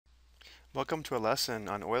Welcome to a lesson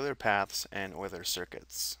on Euler paths and Euler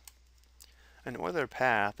circuits. An Euler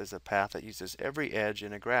path is a path that uses every edge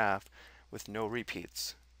in a graph with no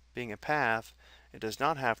repeats. Being a path, it does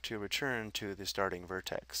not have to return to the starting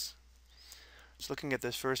vertex. So looking at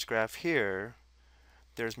this first graph here,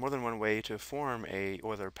 there's more than one way to form a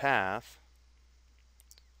Euler path.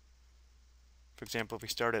 For example, if we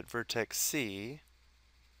start at vertex C,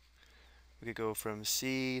 we could go from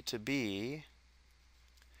C to B,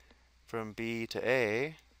 from B to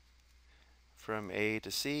A, from A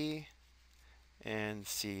to C, and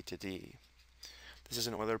C to D. This is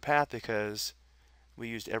an Euler path because we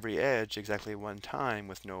used every edge exactly one time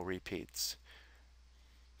with no repeats.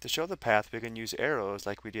 To show the path, we can use arrows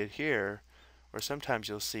like we did here, or sometimes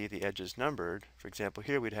you'll see the edges numbered. For example,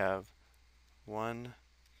 here we'd have 1,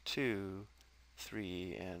 2,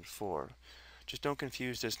 3, and 4. Just don't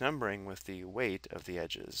confuse this numbering with the weight of the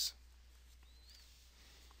edges.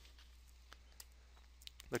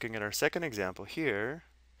 Looking at our second example here,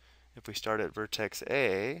 if we start at vertex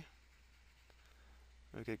A,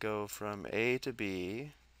 we could go from A to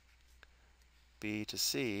B, B to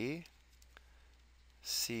C,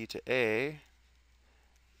 C to A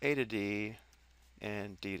to D,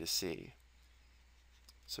 and D to C.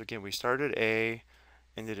 So again, we started A,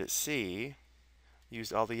 ended at C,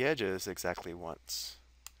 used all the edges exactly once.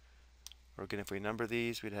 Or again, if we number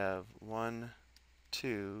these, we'd have 1,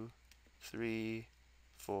 2, 3,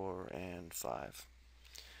 4, and 5.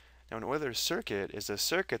 Now an Euler circuit is a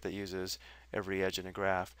circuit that uses every edge in a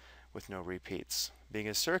graph with no repeats. Being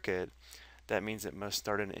a circuit, that means it must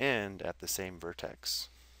start and end at the same vertex.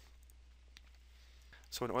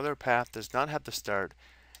 So an Euler path does not have to start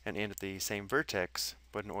and end at the same vertex,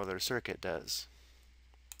 but an Euler circuit does.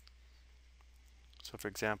 So for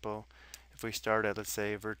example, if we start at, let's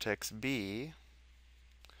say, vertex B,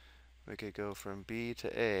 we could go from B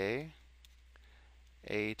to A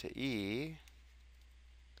to E,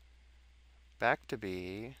 back to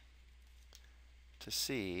B, to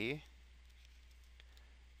C,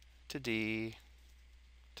 to D,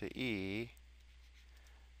 to E,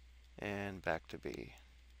 and back to B.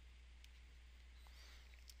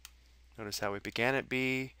 Notice how we began at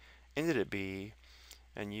B, ended at B,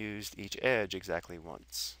 and used each edge exactly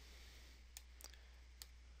once.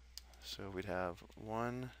 So we'd have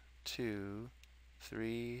 1, 2,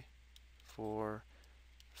 3, 4,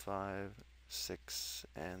 5, 6,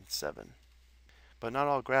 and 7. But not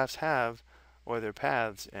all graphs have Euler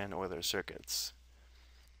paths and Euler circuits,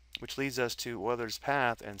 which leads us to Euler's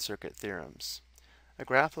path and circuit theorems. A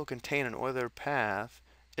graph will contain an Euler path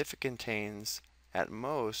if it contains, at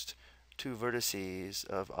most, 2 vertices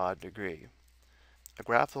of odd degree. A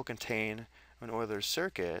graph will contain an Euler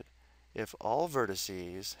circuit if all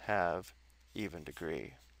vertices have even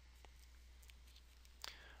degree.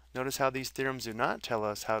 Notice how these theorems do not tell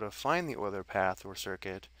us how to find the Euler path or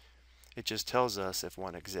circuit, it just tells us if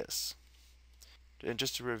one exists. And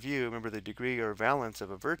just to review, remember the degree or valence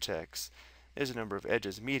of a vertex is the number of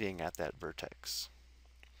edges meeting at that vertex.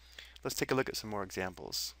 Let's take a look at some more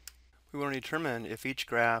examples. We want to determine if each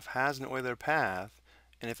graph has an Euler path,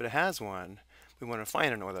 and if it has one, we want to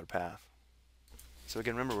find an Euler path. So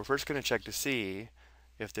again, remember, we're first going to check to see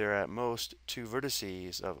if there are at most 2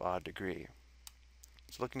 vertices of odd degree.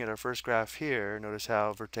 So looking at our first graph here, notice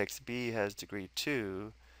how vertex B has degree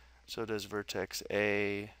 2, so does vertex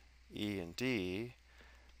A, E, and D,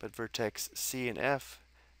 but vertex C and F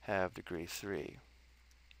have degree 3.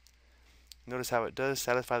 Notice how it does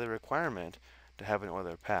satisfy the requirement to have an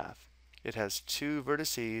Euler path. It has 2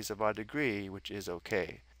 vertices of odd degree, which is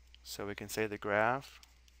okay. So we can say the graph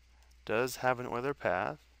does have an Euler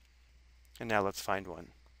path, and now let's find one.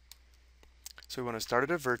 So we want to start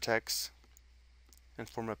at a vertex and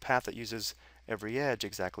form a path that uses every edge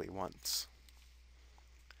exactly once.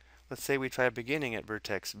 Let's say we try beginning at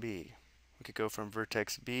vertex B. We could go from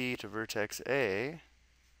vertex B to vertex A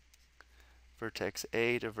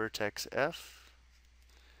to vertex F,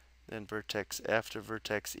 then vertex F to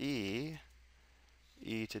vertex E,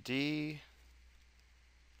 E to D,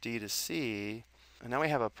 D to C, and now we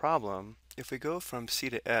have a problem. If we go from C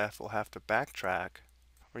to F, we'll have to backtrack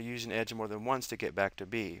or use an edge more than once to get back to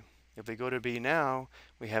B. If we go to B now,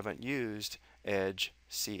 we haven't used edge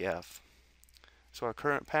CF. So our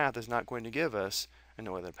current path is not going to give us an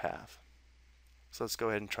Euler path. So let's go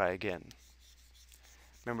ahead and try again.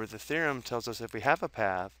 Remember, the theorem tells us if we have a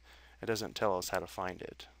path, it doesn't tell us how to find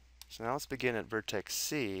it. So now let's begin at vertex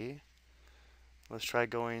C. Let's try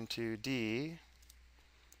going to D,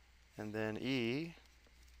 and then E,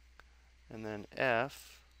 and then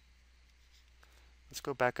F. Let's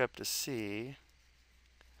go back up to C,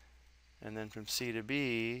 and then from C to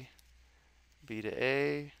B, B to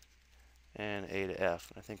A, and A to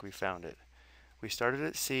F. I think we found it. We started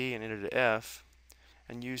at C and ended at F,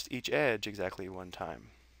 and used each edge exactly one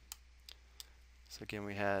time. So again,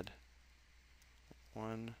 we had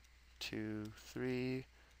 1, 2, 3,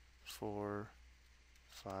 4,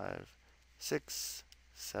 5, 6,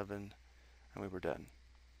 7, and we were done.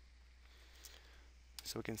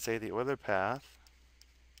 So we can say the Euler path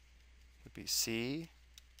would be C,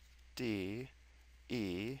 D,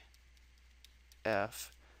 E,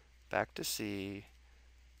 F, back to C,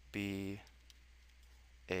 B,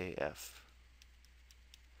 A, F.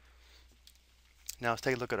 Now let's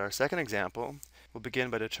take a look at our second example. We'll begin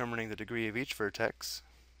by determining the degree of each vertex.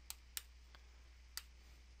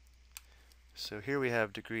 So here we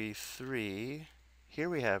have degree 3, here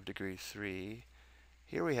we have degree 3,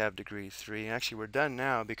 here we have degree 3. And actually we're done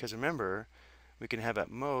now because remember, we can have at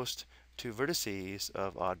most 2 vertices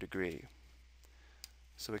of odd degree.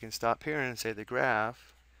 So we can stop here and say the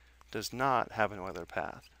graph does not have an Euler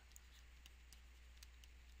path.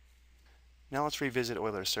 Now let's revisit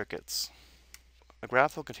Euler circuits. A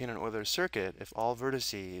graph will contain an Euler circuit if all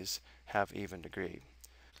vertices have even degree.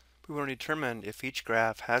 We want to determine if each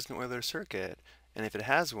graph has an Euler circuit, and if it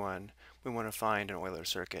has one, we want to find an Euler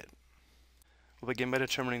circuit. We'll begin by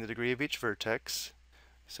determining the degree of each vertex.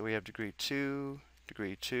 So we have degree 2,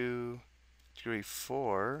 degree 2, degree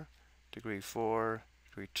 4, degree 4,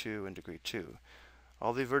 degree 2, and degree 2.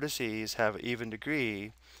 All the vertices have even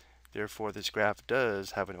degree, therefore this graph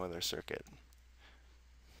does have an Euler circuit.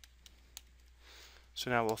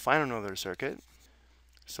 So now we'll find an Euler circuit.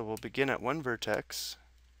 So we'll begin at one vertex,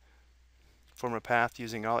 form a path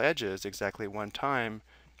using all edges exactly one time,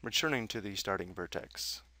 returning to the starting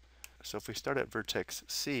vertex. So if we start at vertex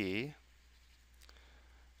C,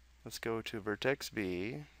 let's go to vertex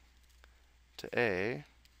B, to A,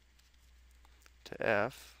 to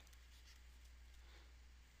F,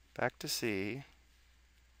 back to C,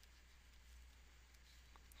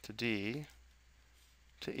 to D,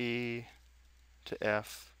 to E, to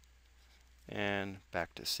F, and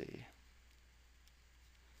back to C.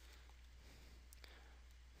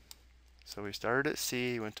 So we started at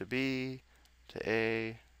C, went to B, to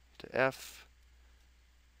A, to F,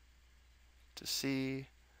 to C,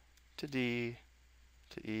 to D,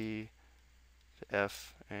 to E, to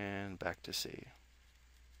F, and back to C.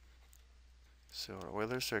 So our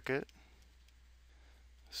Euler circuit.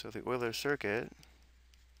 So the Euler circuit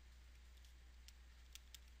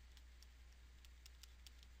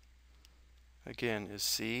again is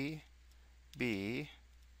C, B,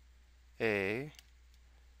 A,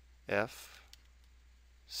 F,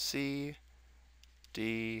 C,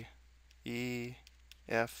 D, E,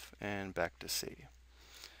 F, and back to C.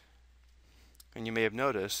 And you may have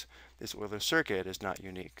noticed this Euler circuit is not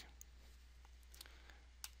unique.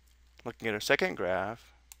 Looking at our second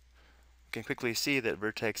graph, we can quickly see that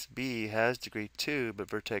vertex B has degree 2, but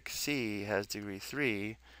vertex C has degree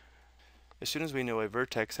 3. As soon as we know a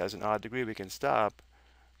vertex has an odd degree, we can stop.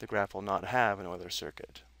 The graph will not have an Euler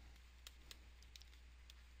circuit.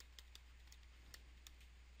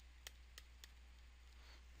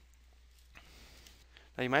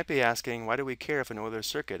 Now you might be asking, why do we care if an Euler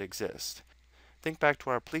circuit exists? Think back to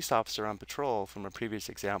our police officer on patrol from a previous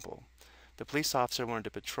example. The police officer wanted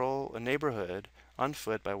to patrol a neighborhood on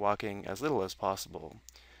foot by walking as little as possible.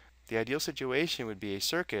 The ideal situation would be a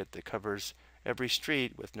circuit that covers every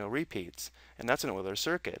street with no repeats, and that's an Euler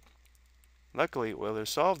circuit. Luckily, Euler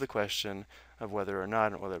solved the question of whether or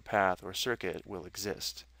not an Euler path or circuit will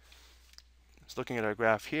exist. So looking at our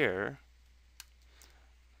graph here,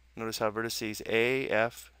 notice how vertices A,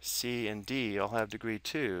 F, C, and D all have degree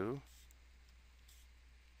 2.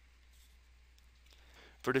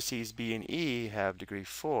 Vertices B and E have degree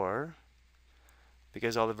 4.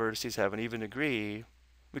 Because all the vertices have an even degree,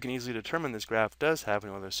 we can easily determine this graph does have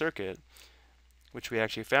an Euler circuit, which we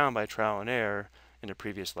actually found by trial and error in a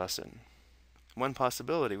previous lesson. One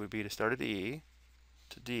possibility would be to start at E,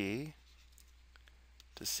 to D,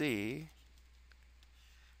 to C,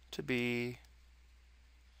 to B,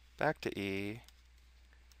 back to E,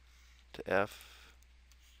 to F,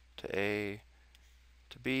 to A,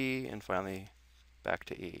 to B, and finally back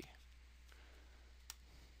to E.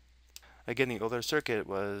 Again, the Euler circuit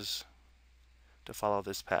was to follow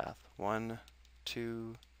this path. 1,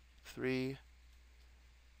 2, 3,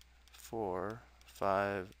 4,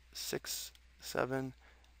 5, 6, 7,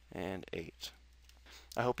 and 8.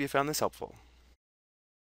 I hope you found this helpful.